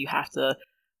 It's like you have to,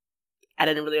 I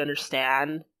didn't really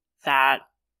understand that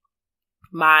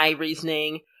my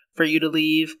reasoning for you to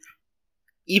leave,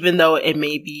 even though it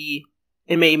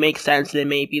may make sense and it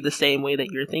may be the same way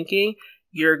that you're thinking,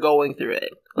 you're going through it.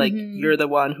 Like you're the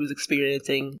one who's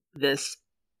experiencing this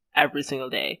every single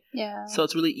day. Yeah. So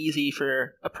it's really easy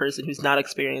for a person who's not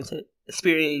experiencing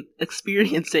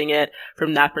it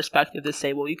from that perspective to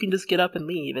say, well, you can just get up and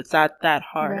leave. It's not that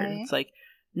hard. Right. It's like,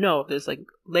 no, there's like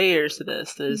layers to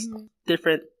this. There's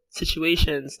different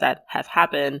situations that have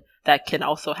happened that can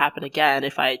also happen again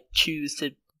if I choose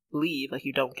to leave. Like,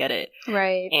 you don't get it.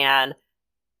 Right. And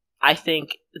I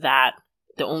think that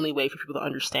the only way for people to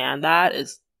understand that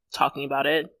is talking about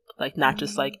it. Like, not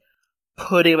just like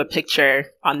putting a picture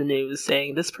on the news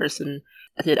saying this person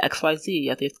did XYZ. You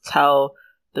have to tell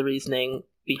the reasoning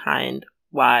behind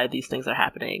why these things are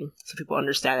happening so people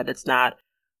understand that it's not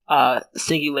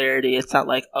singularity. It's not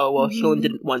like, oh, well, he only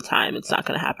did it one time, it's not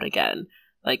going to happen again.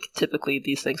 Like, typically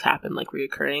these things happen like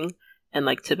reoccurring, and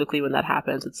like typically when that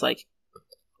happens, it's like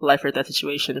life or death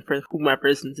situation for whomever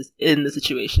is in the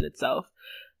situation itself.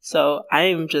 So I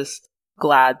am just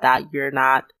glad that you're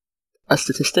not a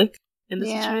statistic in the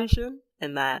situation,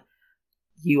 and that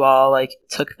you all like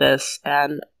took this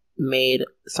and made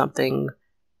something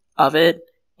of it,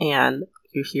 and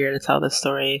you're here to tell this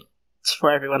story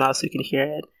for everyone else who can hear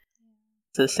it,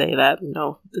 to say that, you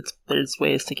know, there's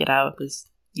ways to get out.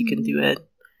 You can do it.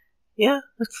 Yeah,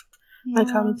 that's my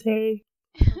commentary.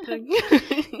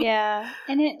 Yeah,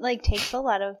 and it like takes a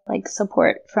lot of like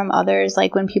support from others.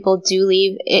 Like, when people do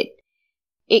leave,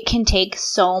 it can take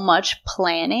so much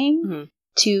planning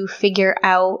to figure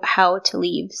out how to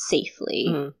leave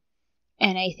safely.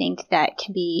 And I think that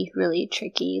can be really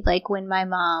tricky. Like, when my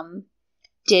mom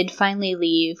did finally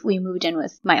leave, we moved in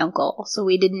with my uncle. So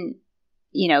we didn't,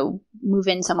 move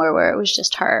in somewhere where it was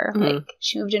just her. Like,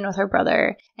 she moved in with her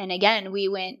brother. And again, we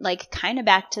went like kind of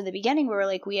back to the beginning where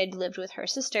like we had lived with her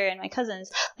sister and my cousins.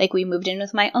 Like, we moved in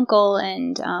with my uncle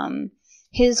and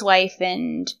his wife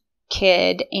and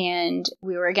kid. And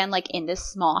we were again like in this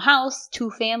small house,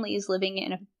 2 families living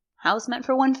in a house meant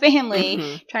for one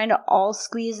family, trying to all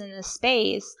squeeze in this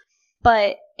space.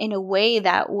 But in a way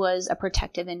that was a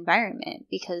protective environment,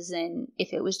 because then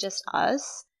if it was just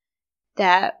us,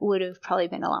 that would have probably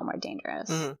been a lot more dangerous.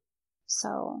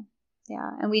 So, yeah.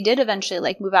 And we did eventually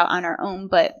like move out on our own,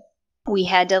 but we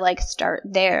had to like start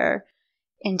there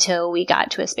until we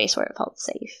got to a space where it felt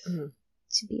safe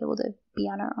to be able to be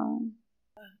on our own.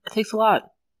 It takes a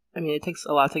lot. I mean, it takes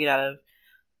a lot to get out of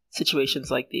situations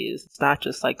like these. It's not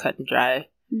just like cut and dry.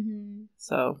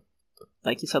 So,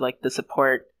 like you said, like the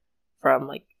support from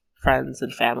like friends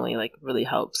and family like really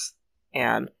helps,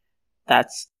 and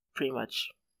that's pretty much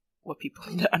what people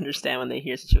need to understand when they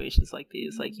hear situations like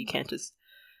these. Like, you can't just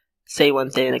say one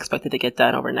thing and expect it to get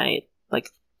done overnight. Like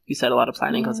you said, a lot of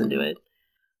planning goes into it.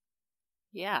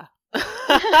 Yeah.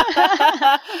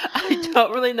 I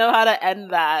don't really know how to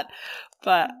end that,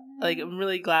 but like, I'm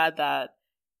really glad that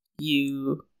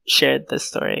you shared this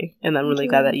story, and I'm really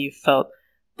glad that you felt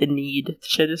the need to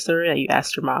share this story, that you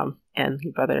asked your mom and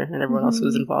your brother and everyone else who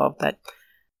was involved that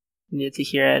needed to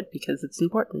hear it, because it's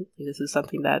important. This is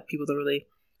something that people don't really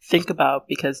think about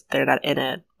because they're not in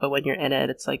it, but when you're in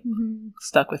it, it's like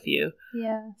stuck with you.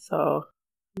 Yeah. So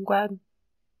I'm glad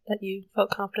that you felt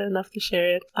confident enough to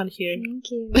share it on here. Thank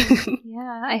you.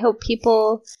 Yeah, I hope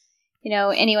people,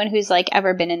 anyone who's like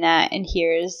ever been in that and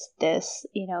hears this,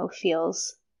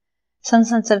 feels some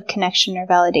sense of connection or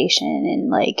validation, and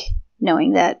like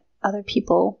knowing that other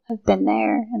people have been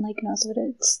there and like knows what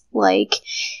it's like.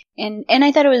 And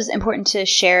I thought it was important to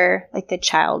share like the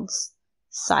child's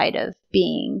side of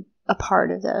being a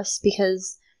part of this,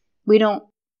 because I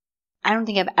don't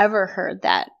think I've ever heard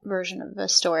that version of the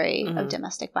story of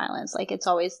domestic violence. Like, it's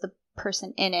always the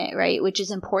person in it, right? Which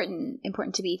is important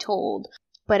to be told.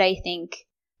 But I think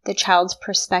the child's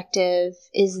perspective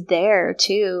is there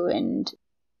too, and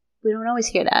we don't always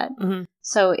hear that.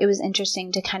 So it was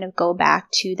interesting to kind of go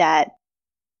back to that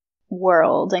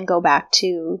world and go back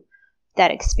to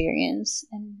that experience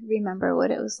and remember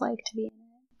what it was like to be in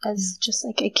it as just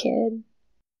like a kid.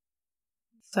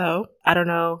 So I don't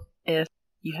know if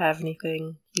you have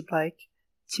anything you'd like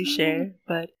to share,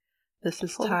 but this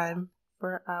is time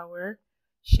for our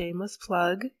shameless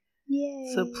plug.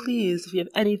 Yay. So please, if you have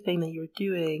anything that you're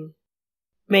doing,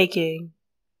 making,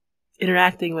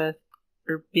 interacting with,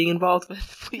 or being involved with,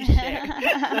 please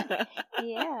share.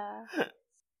 Yeah.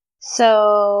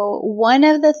 So one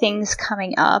of the things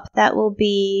coming up that will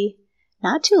be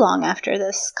not too long after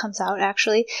this comes out,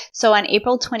 actually. So on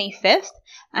April 25th,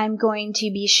 I'm going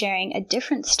to be sharing a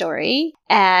different story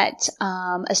at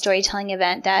a storytelling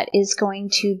event that is going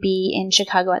to be in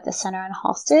Chicago at the Center on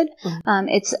Halsted.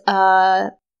 It's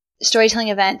a storytelling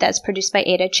event that's produced by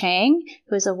Ada Chang,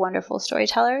 who is a wonderful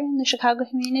storyteller in the Chicago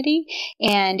community.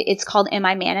 And it's called Am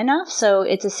I Man Enough? So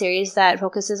it's a series that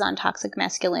focuses on toxic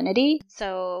masculinity.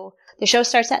 So the show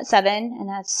starts at 7, and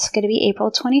that's going to be April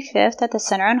 25th at the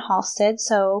Center on Halsted.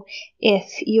 So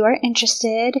if you are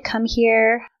interested, come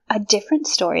hear a different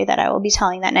story that I will be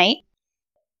telling that night.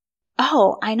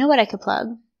 Oh, I know what I could plug.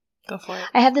 Go for it.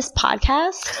 I have this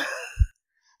podcast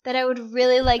that I would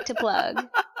really like to plug.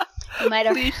 You might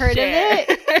have heard of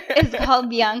it. It's called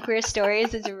Beyond Queer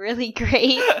Stories. It's really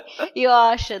great. You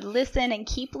all should listen and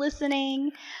keep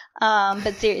listening.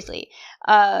 But seriously,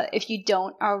 if you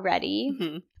don't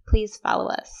already, please follow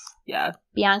us. Yeah.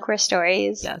 Beyond Queer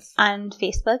Stories on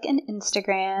Facebook and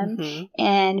Instagram,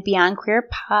 and Beyond Queer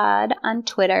Pod on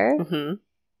Twitter.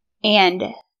 And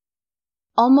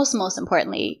almost most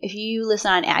importantly, if you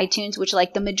listen on iTunes, which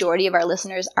like the majority of our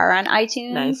listeners are on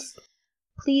iTunes,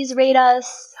 please rate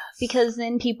us. Because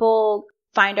then people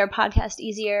find our podcast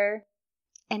easier,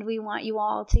 and we want you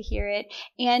all to hear it.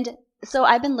 And so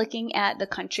I've been looking at the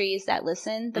countries that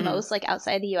listen the most, like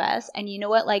outside the U.S., and you know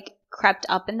what, like crept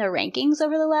up in the rankings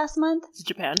over the last month? It's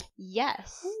Japan.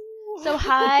 Yes. So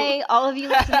hi, all of you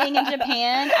listening in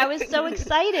Japan. I was so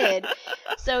excited.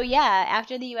 So yeah,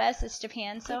 after the U.S., it's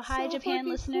Japan. So hi, Japan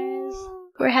listeners.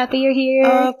 We're happy you're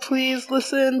here. Please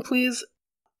listen. Please.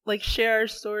 Like, share our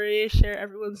story, share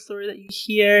everyone's story that you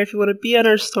hear. If you want to be on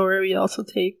our story, we also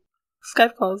take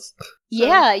Skype calls. So.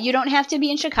 Yeah, you don't have to be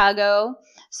in Chicago.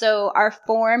 So our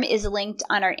form is linked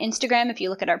on our Instagram. If you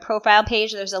look at our profile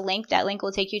page, there's a link. That link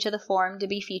will take you to the form to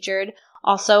be featured.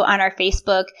 Also on our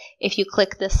Facebook, if you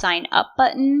click the sign up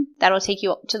button, that'll take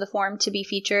you to the form to be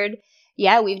featured.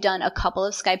 Yeah, we've done a couple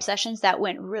of Skype sessions that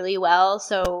went really well.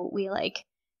 So we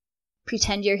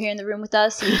pretend you're here in the room with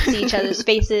us. We see each other's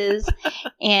faces,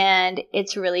 and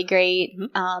it's really great.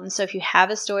 So if you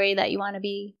have a story that you want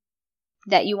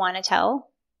to tell,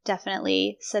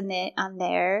 definitely submit on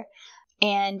there,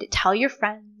 and tell your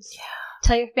friends,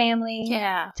 tell your family,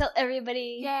 tell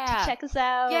everybody to check us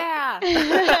out.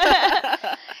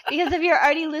 Because if you're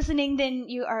already listening, then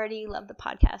you already love the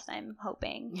podcast, I'm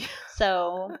hoping.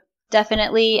 So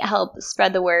definitely help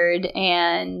spread the word,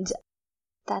 and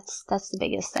that's the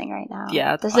biggest thing right now.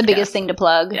 Yeah, that's the biggest thing to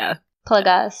plug. Yeah, plug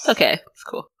us. Okay, it's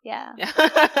cool. Yeah.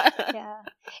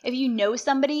 If you know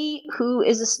somebody who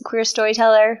is a queer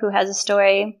storyteller who has a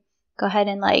story, go ahead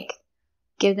and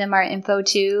give them our info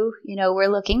too. You know, we're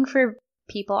looking for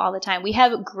people all the time. We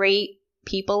have great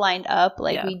people lined up,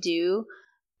 we do,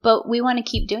 but we want to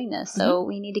keep doing this, so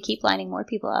we need to keep lining more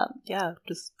people up. Yeah,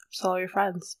 just tell all your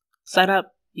friends. Sign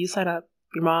up. You sign up.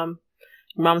 Your mom.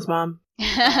 Your mom's mom.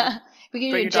 We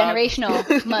can do a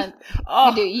generational month.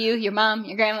 Oh. We can do you, your mom,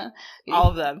 your grandma. All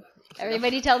of them.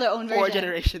 Everybody tell their own version. 4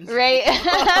 generations. Right?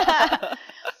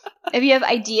 If you have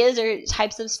ideas or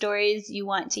types of stories you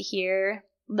want to hear,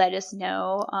 let us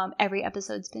know. Every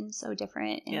episode's been so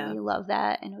different, and we love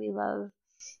that. And we love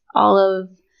all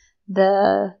of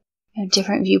the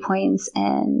different viewpoints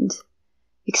and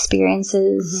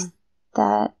experiences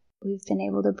that we've been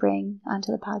able to bring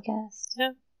onto the podcast.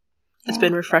 Yeah. It's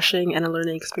been refreshing and a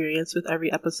learning experience with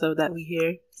every episode that we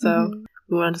hear. So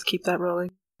we want to just keep that rolling.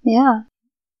 Yeah.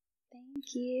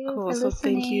 Thank you for listening. So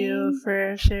thank you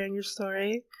for sharing your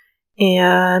story.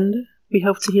 And we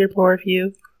hope to hear more of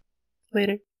you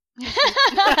later.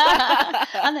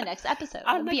 On the next episode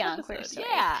of Beyond Queer Stories.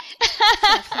 Yeah.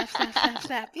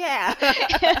 snap. Yeah.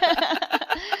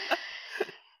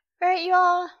 All right, you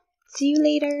all. See you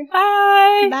later.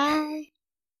 Bye. Bye.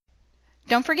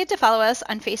 Don't forget to follow us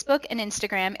on Facebook and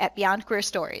Instagram at Beyond Queer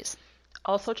Stories.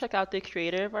 Also check out the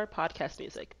creator of our podcast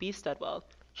music, B. Studwell.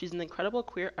 She's an incredible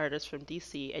queer artist from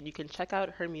DC, and you can check out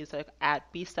her music at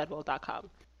bstudwell.com.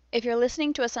 If you're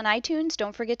listening to us on iTunes,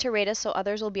 don't forget to rate us so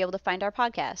others will be able to find our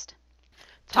podcast.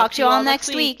 Talk to you all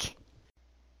next week.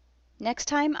 Next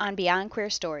time on Beyond Queer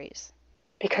Stories.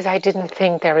 Because I didn't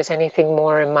think there was anything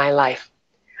more in my life.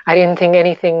 I didn't think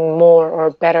anything more or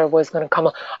better was going to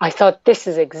come. I thought this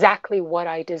is exactly what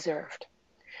I deserved.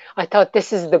 I thought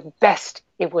this is the best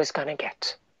it was going to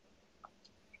get.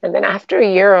 And then after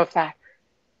a year of that,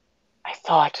 I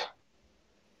thought,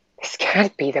 this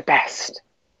can't be the best.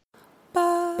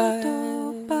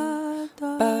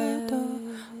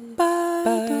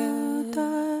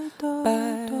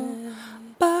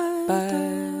 Bye.